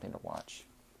that's something to watch.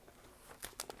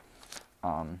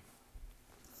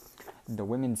 The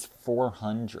women's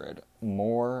 400,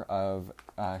 more of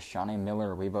Shaunae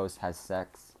Miller-Uibo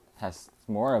has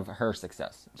more of her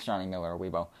success. Shaunae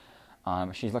Miller-Uibo.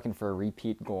 She's looking for a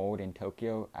repeat gold in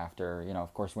Tokyo after,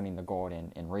 of course, winning the gold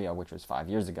in Rio, which was 5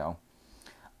 years ago.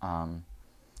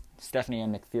 Stephanie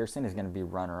Ann McPherson is going to be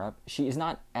runner-up. She is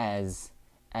not as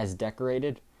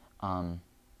decorated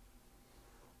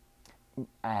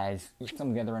as some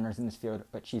of the other runners in this field,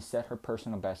 but she set her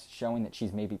personal best, showing that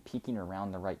she's maybe peaking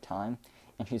around the right time,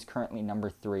 and she's currently number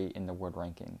 3 in the world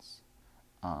rankings.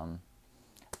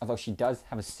 Although she does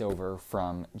have a silver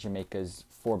from Jamaica's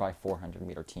 4x400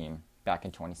 meter team back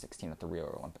in 2016 at the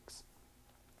Rio Olympics.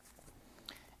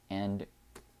 And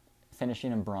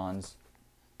finishing in bronze,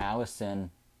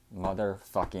 Allison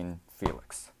motherfucking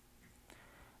Felix.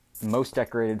 Most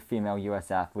decorated female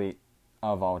U.S. athlete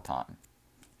of all time.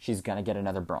 She's going to get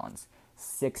another bronze.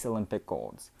 6 Olympic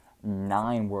golds.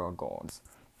 9 world golds.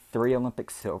 3 Olympic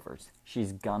silvers.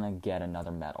 She's going to get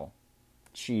another medal.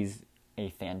 She's a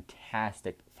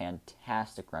fantastic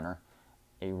runner.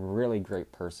 A really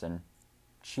great person.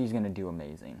 She's going to do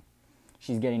amazing.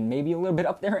 She's getting maybe a little bit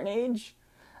up there in age,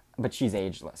 but she's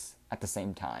ageless at the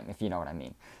same time, if you know what I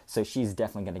mean. So she's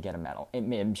definitely going to get a medal.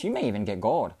 She may even get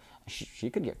gold. She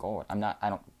could get gold. I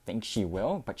don't think she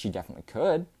will, but she definitely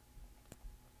could.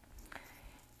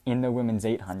 In the women's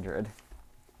 800,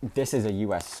 this is a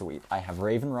U.S. sweep. I have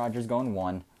Raven Rogers going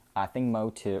 1, Athing Mu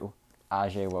 2,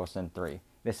 Ajay Wilson 3.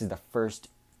 This is the first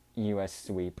U.S.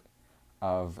 sweep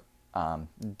of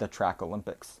the track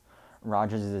Olympics.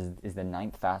 Rogers is the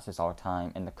 9th fastest all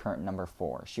time and the current number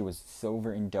 4. She was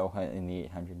silver in Doha in the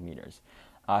 800 meters.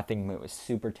 Athing Mu is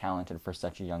super talented for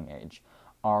such a young age.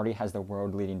 Already has the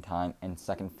world leading time and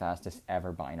second fastest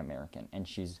ever by an American. And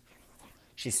she's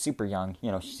super young,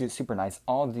 she's super nice.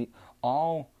 From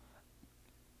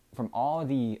all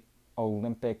the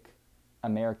Olympic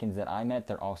Americans that I met,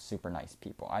 they're all super nice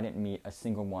people. I didn't meet a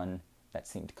single one that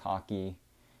seemed cocky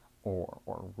or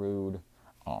rude.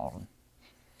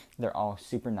 They're all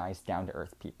super nice,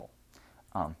 down-to-earth people.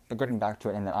 But getting back to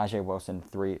it, and then Ajay Wilson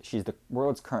 3, she's the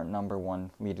world's current number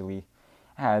 1 legally,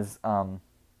 has the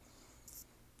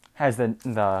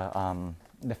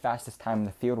fastest time in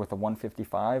the field with a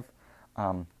 1:55.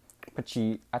 But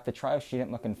at the trials, she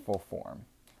didn't look in full form.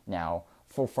 Now,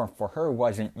 full form for her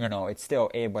wasn't, it's still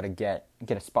able to get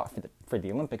a spot for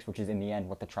the Olympics, which is in the end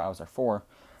what the trials are for.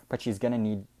 But she's going to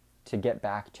need to get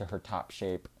back to her top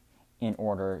shape in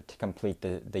order to complete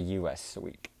the U.S.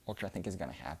 sweep, which I think is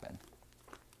going to happen.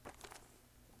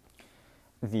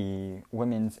 The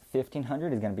women's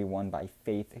 1500 is going to be won by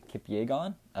Faith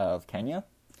Kipyegon of Kenya.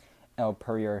 Elle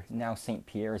Purrier, now St.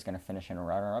 Pierre, is going to finish in a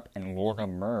runner-up, and Laura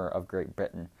Murr of Great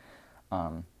Britain.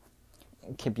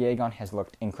 Kipyegon has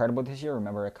looked incredible this year.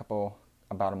 Remember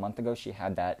about a month ago, she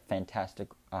had that fantastic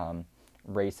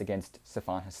race against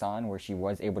Sifan Hassan where she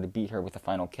was able to beat her with the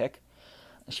final kick.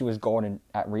 She was gold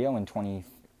at Rio in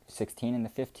 2016 in the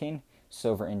 15,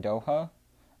 silver in Doha,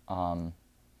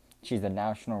 She's the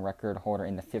national record holder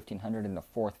in the 1500 and the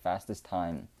fourth fastest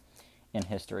time in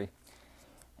history.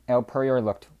 Elle Purrier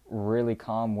looked really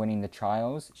calm winning the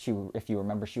trials. If you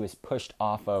remember, she was pushed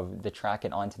off of the track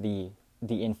and onto the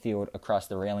infield across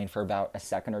the railing for about a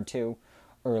second or two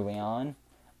early on.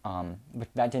 But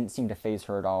that didn't seem to faze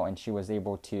her at all, and she was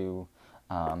able to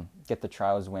get the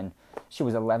trials win. She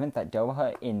was 11th at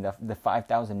Doha in the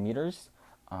 5,000 meters.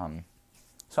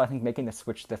 So I think making the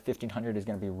switch to the 1,500 is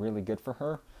going to be really good for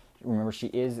her. Remember, she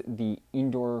is the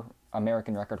indoor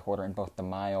American record holder in both the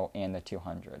mile and the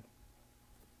 200.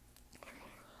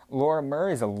 Laura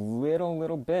Murray is a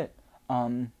little bit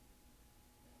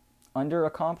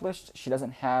underaccomplished. She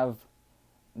doesn't have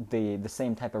the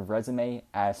same type of resume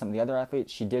as some of the other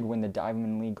athletes. She did win the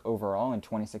Diamond League overall in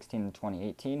 2016 and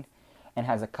 2018 and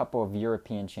has a couple of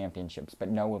European championships, but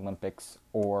no Olympics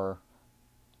or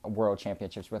World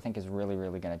Championships, which I think is really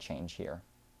going to change here.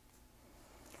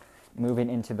 Moving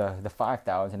into the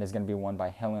 5,000 is going to be won by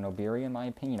Hellen Obiri, in my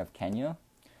opinion, of Kenya.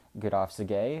 Gudaf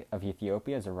Tsegay of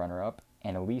Ethiopia is a runner-up,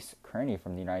 and Elise Kearney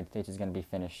from the United States is going to be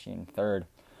finishing third.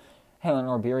 Hellen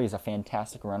Obiri is a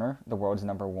fantastic runner, the world's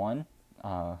number one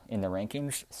in the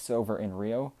rankings. Silver in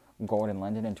Rio, gold in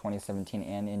London in 2017,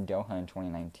 and in Doha in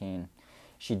 2019.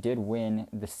 She did win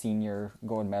the senior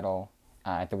gold medal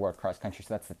at the World Cross Country,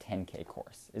 so that's the 10K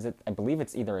course. I believe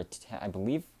it's either I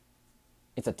believe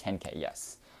it's a 10K,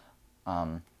 yes.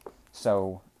 And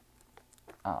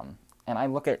I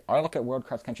look at World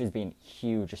Cross Country as being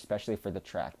huge, especially for the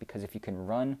track, because if you can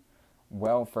run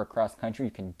well for a cross country,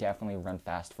 you can definitely run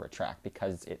fast for a track,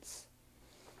 because it's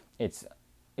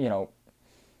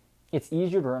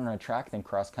easier to run on a track than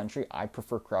cross country. I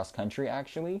prefer cross country,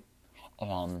 actually,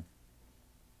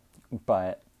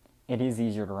 but it is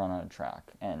easier to run on a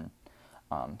track, and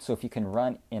so if you can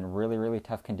run in really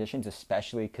tough conditions,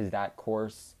 especially because that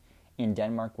course in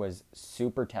Denmark was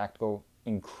super tactical,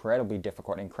 incredibly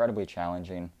difficult, incredibly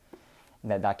challenging,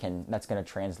 that's going to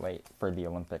translate for the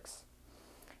Olympics.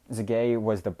 Tsegay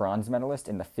was the bronze medalist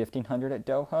in the 1,500 at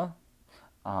Doha,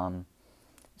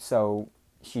 so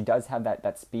she does have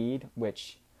that speed,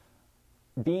 which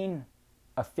being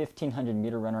a 1,500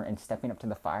 meter runner and stepping up to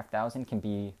the 5,000 can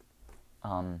be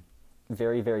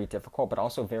very difficult, but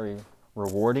also very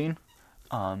rewarding,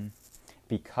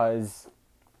 because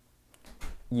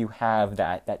you have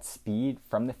that speed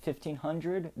from the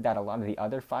 1,500 that a lot of the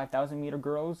other 5,000 meter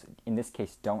girls, in this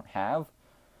case, don't have.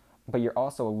 But you're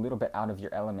also a little bit out of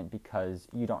your element because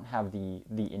you don't have the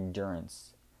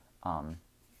endurance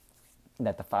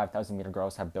that the 5,000 meter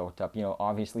girls have built up.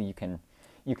 Obviously you can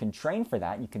train for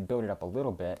that. You can build it up a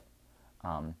little bit,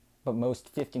 but most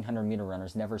 1,500 meter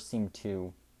runners never seem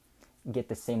to get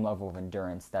the same level of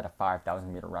endurance that a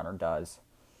 5,000 meter runner does.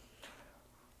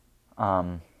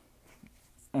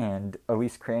 And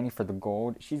Elise Kearney for the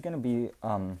gold, she's going to be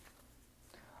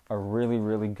a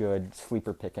really good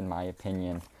sleeper pick, in my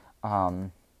opinion.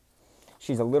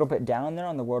 She's a little bit down there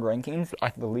on the world rankings. I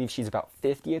believe she's about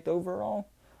 50th overall.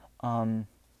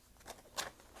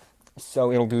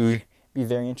 So it'll be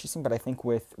very interesting. But I think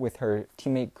with her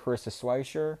teammate Carissa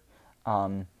Schweizer,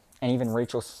 and even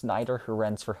Rachel Snyder, who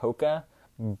runs for Hoka,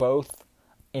 both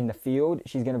in the field,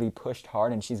 she's going to be pushed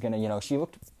hard, and she's going to, she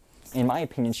looked, in my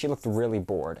opinion, she looked really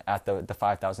bored at the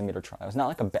 5,000 meter trials. Not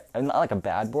like a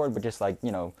bad board, but just like,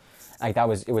 it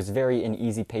was very an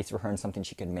easy pace for her and something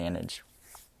she could manage.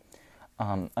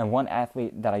 And one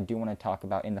athlete that I do want to talk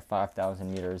about in the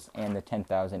 5,000 meters and the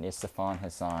 10,000 is Sifan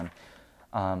Hassan.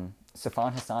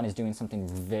 Sifan Hassan is doing something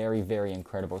very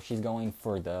incredible. She's going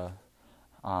for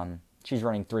she's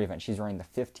running 3 events. She's running the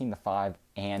 15, the 5,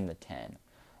 and the 10.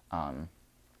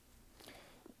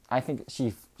 I think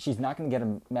she's not going to get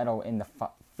a medal in the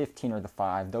 15 or the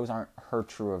 5. Those aren't her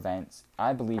true events.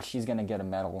 I believe she's going to get a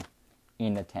medal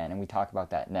in the 10, and we talk about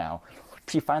that now.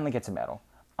 She finally gets a medal.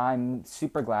 I'm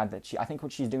super glad that I think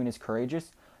what she's doing is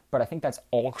courageous, but I think that's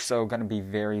also going to be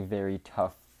very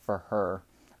tough for her.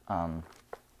 I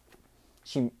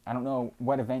don't know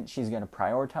what event she's going to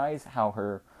prioritize, how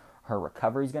her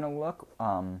recovery is going to look,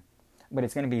 but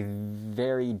it's going to be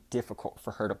very difficult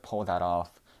for her to pull that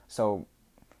off. So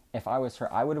if I was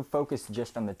her, I would have focused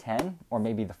just on the 10, or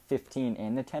maybe the 15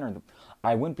 and the 10.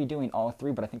 I wouldn't be doing all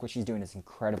 3, but I think what she's doing is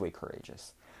incredibly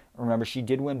courageous. Remember, she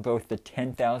did win both the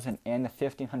 10,000 and the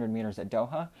 1,500 meters at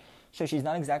Doha, so she's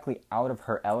not exactly out of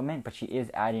her element, but she is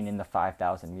adding in the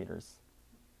 5,000 meters.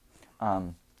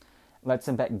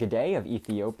 Letsenbet Gede of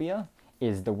Ethiopia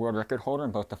is the world record holder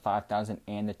in both the 5,000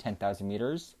 and the 10,000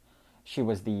 meters. She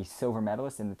was the silver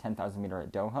medalist in the 10,000 meter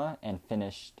at Doha and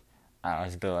finished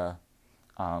as the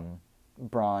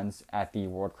bronze at the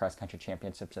World Cross Country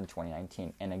Championships in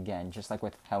 2019. And again, just like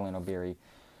with Hellen Obiri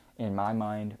in my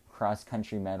mind,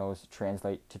 cross-country medals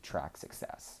translate to track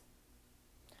success.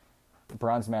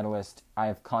 Bronze medalist, I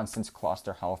have Constance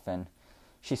Klosterhalfen.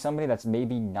 She's somebody that's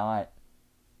maybe not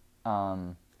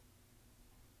the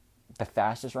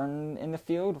fastest runner in the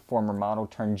field, former model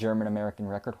turned German-American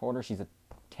record holder. She's a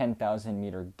 10,000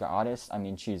 meter goddess. I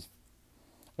mean, she's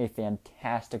a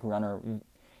fantastic runner,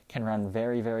 can run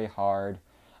very, very hard.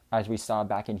 As we saw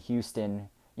back in Houston,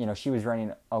 she was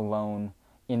running alone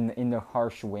in the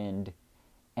harsh wind,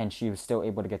 and she was still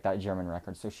able to get that German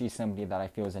record. So she's somebody that I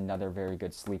feel is another very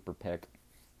good sleeper pick.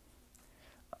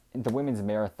 The women's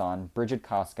marathon, Brigid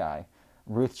Kosgei,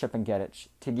 Ruth Chepngetich,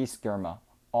 Tiggy Skirma,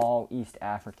 all East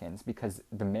Africans, because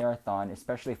the marathon,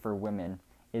 especially for women,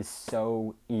 is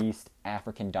so East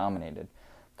African dominated.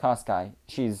 Kosgei,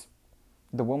 she's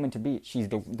the woman to beat. She's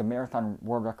the marathon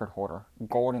world record holder.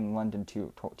 Gold in London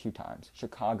two times.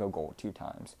 Chicago gold 2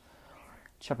 times.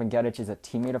 Chepngetich is a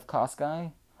teammate of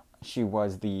Kosgei. She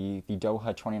was the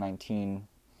Doha 2019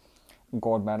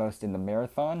 gold medalist in the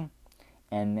marathon.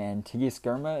 And then Tiggy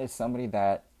Skirma is somebody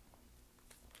that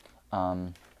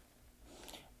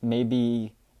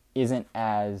maybe isn't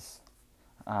as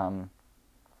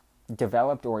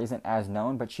developed or isn't as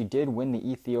known, but she did win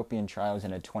the Ethiopian trials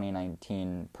in a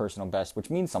 2019 personal best, which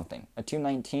means something. A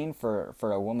 2:19 for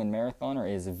a woman marathoner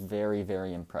is very,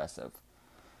 very impressive.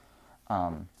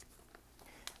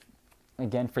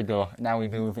 Again, now we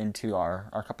move into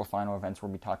our couple final events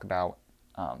where we talk about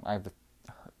I have the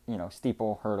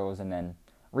steeple, hurdles, and then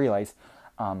relays.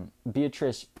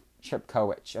 Beatrice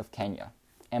Chepkoech of Kenya,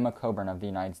 Emma Coburn of the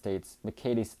United States,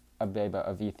 Mikadis Abeba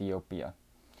of Ethiopia.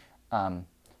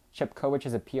 Chepkoech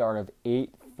has a PR of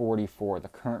 8:44, the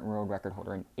current world record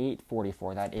holder in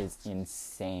 8:44. That is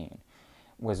insane.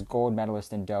 Was gold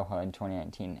medalist in Doha in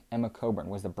 2019. Emma Coburn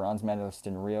was the bronze medalist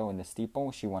in Rio in the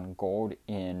steeple. She won gold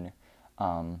in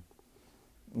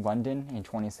London in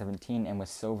 2017 and was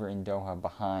silver in Doha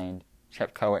behind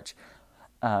Chepkoech.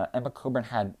 Emma Coburn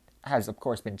has of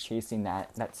course been chasing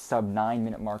that sub 9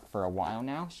 minute mark for a while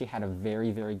now. She had a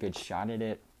very, very good shot at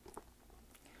it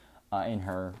in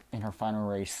her final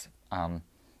race,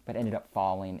 but ended up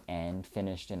falling and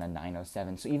finished in a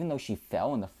 9:07. So even though she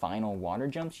fell in the final water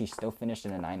jump, she still finished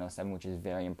in a 9:07, which is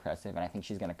very impressive, and I think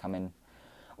she's going to come in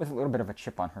with a little bit of a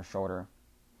chip on her shoulder.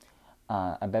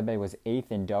 Abebe was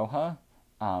 8th in Doha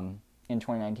in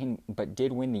 2019, but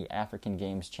did win the African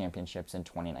Games Championships in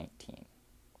 2019.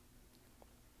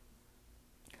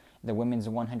 The women's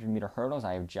 100-meter hurdles,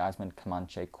 I have Jasmine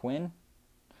Camacho Quinn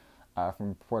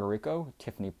from Puerto Rico,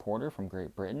 Tiffany Porter from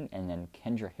Great Britain, and then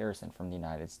Kendra Harrison from the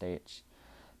United States.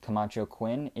 Camacho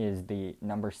Quinn is the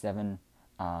number seven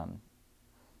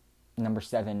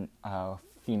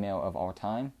female of all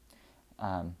time.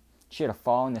 She had a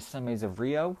fall in the semis of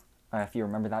Rio. If you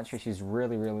remember that, she's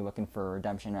really, really looking for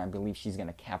redemption, and I believe she's going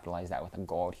to capitalize that with a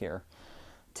gold here.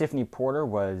 Tiffany Porter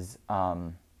was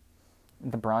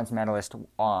the bronze medalist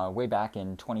way back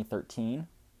in 2013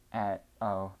 at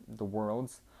the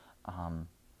Worlds. So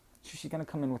she's going to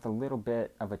come in with a little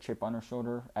bit of a chip on her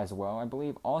shoulder as well. I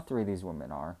believe all three of these women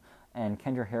are. And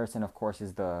Kendra Harrison, of course,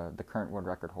 is the current world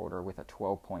record holder with a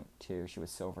 12.2. She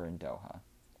was silver in Doha.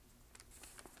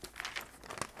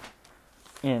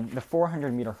 In the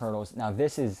 400-meter hurdles, now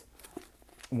this is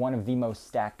one of the most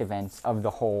stacked events of the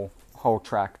whole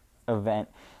track event.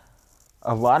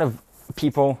 A lot of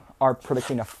people are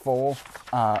predicting a full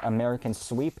American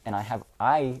sweep, and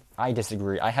I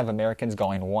disagree. I have Americans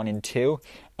going 1 and 2,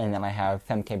 and then I have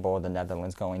Femke Bol of the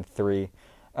Netherlands going 3.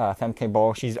 Femke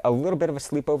Bol, she's a little bit of a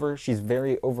sleepover. She's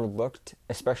very overlooked,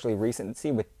 especially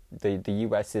recency with the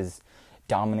U.S.'s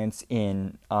dominance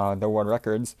in the world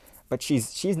records. But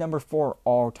she's number 4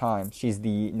 all time. She's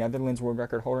the Netherlands world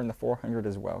record holder in the 400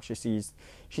 as well. She's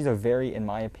a very, in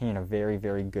my opinion, a very,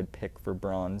 very good pick for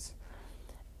bronze.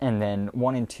 And then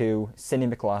 1 and 2, Sydney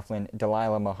McLaughlin,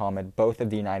 Delilah Muhammad, both of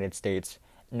the United States,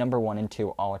 number 1 and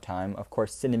 2 all time. Of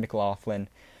course, Sydney McLaughlin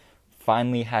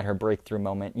finally had her breakthrough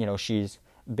moment. She's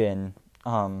been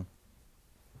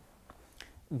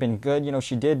good.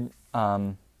 She did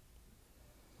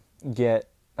get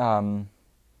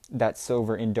that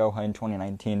silver in Doha in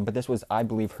 2019, but this was, I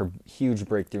believe, her huge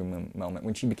breakthrough moment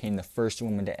when she became the first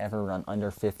woman to ever run under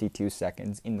 52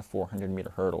 seconds in the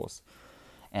 400-meter hurdles.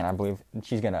 And I believe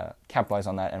she's going to capitalize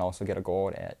on that and also get a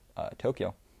gold at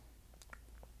Tokyo.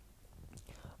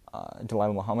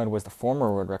 Delilah Muhammad was the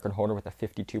former world record holder with a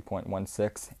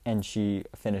 52.16, and she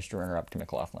finished runner-up to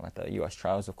McLaughlin at the U.S.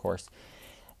 trials, of course.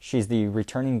 She's the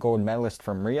returning gold medalist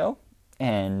from Rio,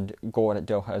 and gold at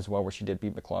Doha as well, where she did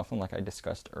beat McLaughlin, like I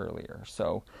discussed earlier.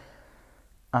 So,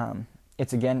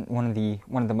 it's again one of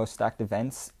the most stacked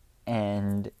events,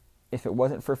 and if it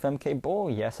wasn't for Femke Bol,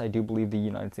 yes, I do believe the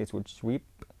United States would sweep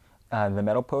the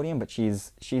medal podium. But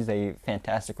she's a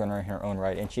fantastic runner in her own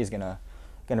right, and she's gonna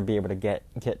be able to get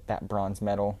that bronze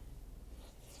medal.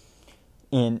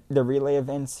 In the relay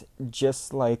events,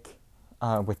 just like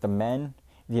with the men,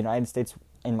 the United States,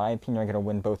 in my opinion, are going to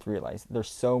win both relays. There's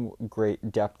so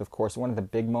great depth, of course. One of the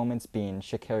big moments being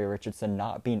Sha'Carri Richardson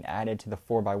not being added to the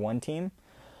 4x1 team.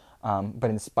 But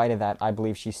in spite of that, I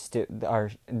believe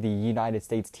the United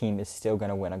States team is still going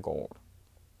to win a gold.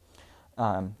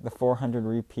 The 400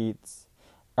 repeats,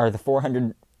 or the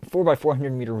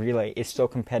 4x400 meter relay is so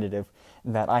competitive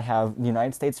that I have the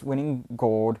United States winning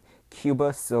gold,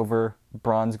 Cuba silver,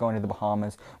 bronze going to the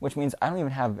Bahamas, which means I don't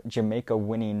even have Jamaica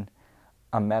winning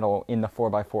a medal in the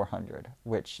 4x400,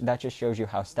 which that just shows you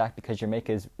how stacked, because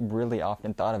Jamaica is really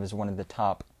often thought of as one of the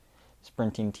top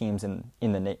sprinting teams in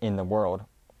the world.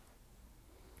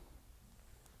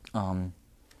 So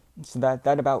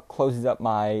that about closes up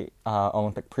my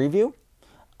Olympic preview.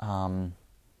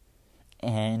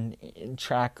 And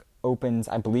track opens,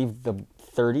 I believe, the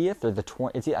 30th or the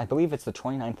 20th. I believe it's the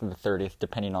 29th or the 30th,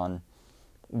 depending on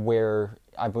where.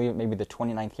 I believe it may be the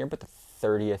 29th here, but the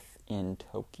 30th in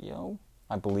Tokyo,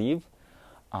 I believe.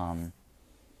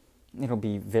 It'll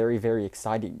be very, very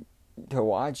exciting to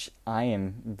watch. I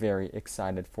am very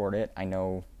excited for it. I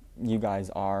know you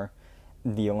guys are.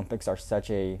 The Olympics are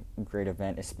such a great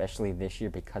event, especially this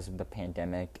year because of the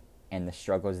pandemic and the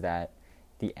struggles that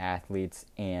the athletes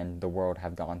and the world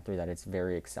have gone through, that it's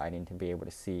very exciting to be able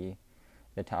to see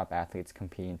the top athletes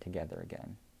competing together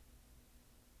again.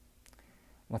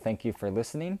 Well, thank you for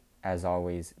listening. As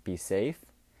always, be safe,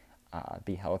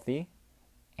 be healthy,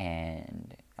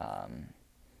 and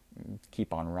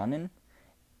keep on running.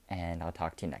 And I'll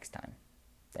talk to you next time.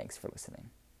 Thanks for listening.